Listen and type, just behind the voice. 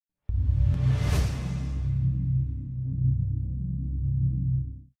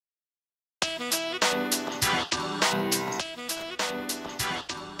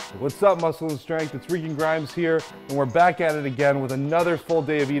What's up, Muscle and Strength? It's Regan Grimes here, and we're back at it again with another full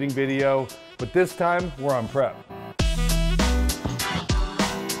day of eating video, but this time we're on prep.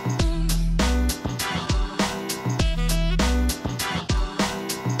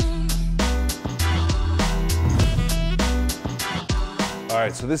 All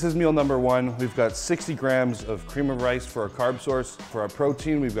right, so this is meal number one. We've got 60 grams of cream of rice for our carb source. For our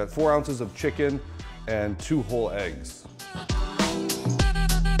protein, we've got 4 ounces of chicken and 2 whole eggs.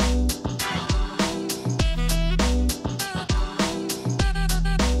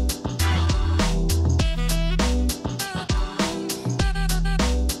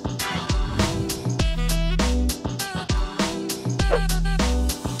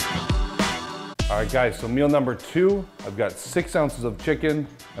 All right, guys, so meal number two, I've got 6 ounces of chicken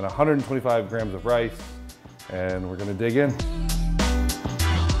and 125 grams of rice, and we're gonna dig in.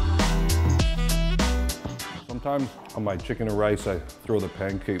 Sometimes on my chicken and rice, I throw the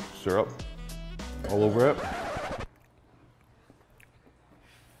pancake syrup all over it.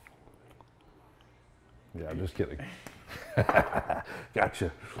 Yeah, I'm just kidding.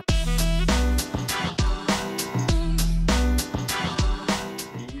 Gotcha.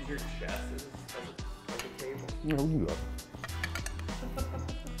 No, we can do that.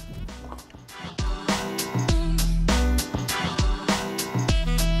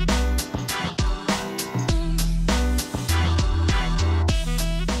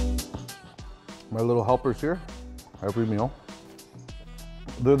 My little helpers here, every meal.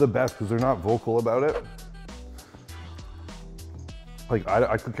 They're the best because they're not vocal about it. Like,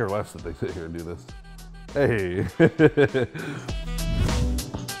 I could care less that they sit here and do this. Hey.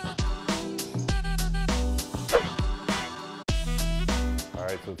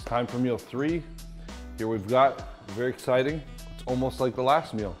 So it's time for meal three. Here we've got, very exciting, it's almost like the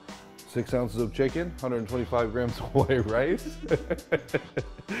last meal. 6 ounces of chicken, 125 grams of white rice.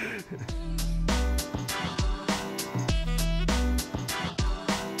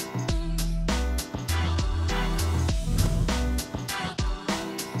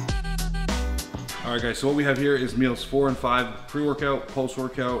 All right, guys, so what we have here is meals 4 and 5, pre-workout,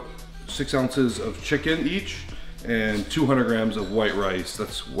 post-workout, 6 ounces of chicken each, and 200 grams of white rice.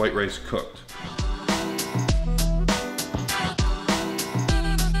 That's white rice cooked.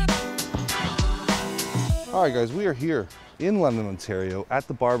 All right, guys, we are here in London, Ontario at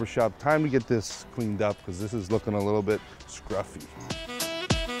the barbershop. Time to get this cleaned up because this is looking a little bit scruffy.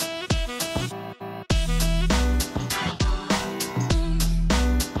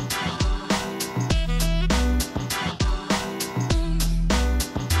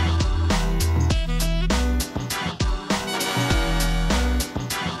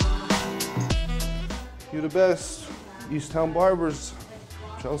 You're the best. East Town Barbers,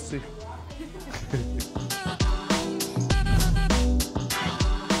 Chelsea.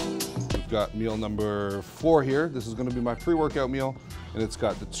 We've got meal number 4 here. This is gonna be my pre-workout meal, and it's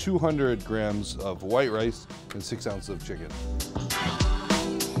got the 200 grams of white rice and 6 ounces of chicken.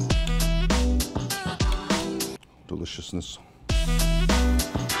 Deliciousness.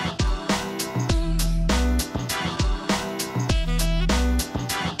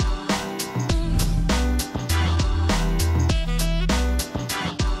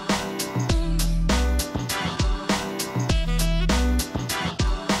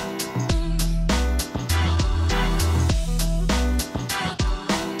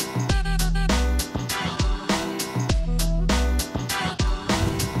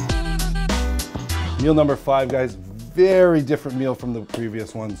 Meal number 5, guys, very different meal from the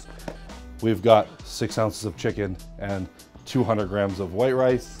previous ones. We've got 6 ounces of chicken and 200 grams of white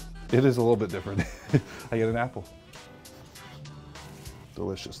rice. It is a little bit different. I get an apple.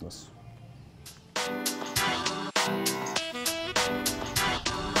 Deliciousness.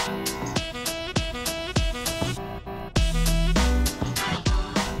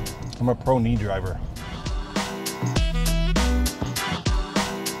 I'm a pro knee driver.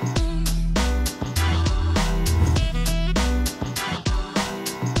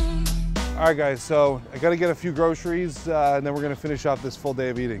 All right, guys, so I gotta get a few groceries and then we're gonna finish off this full day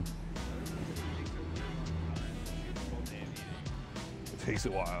of eating. It takes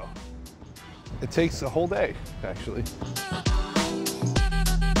a while. It takes a whole day, actually.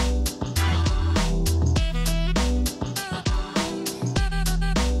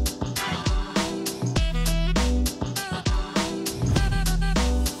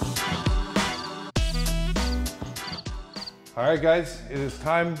 All right, guys, it is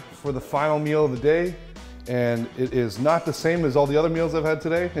time for the final meal of the day, and it is not the same as all the other meals I've had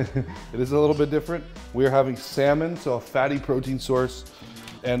today. It is a little bit different. We are having salmon, so a fatty protein source,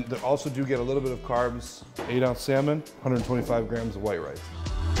 and they also do get a little bit of carbs. 8-ounce salmon, 125 grams of white rice.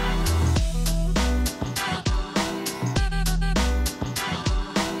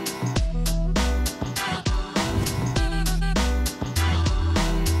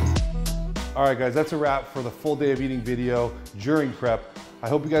 All right, guys, that's a wrap for the full day of eating video during prep. I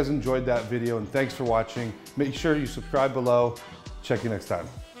hope you guys enjoyed that video, and thanks for watching. Make sure you subscribe below. Check you next time.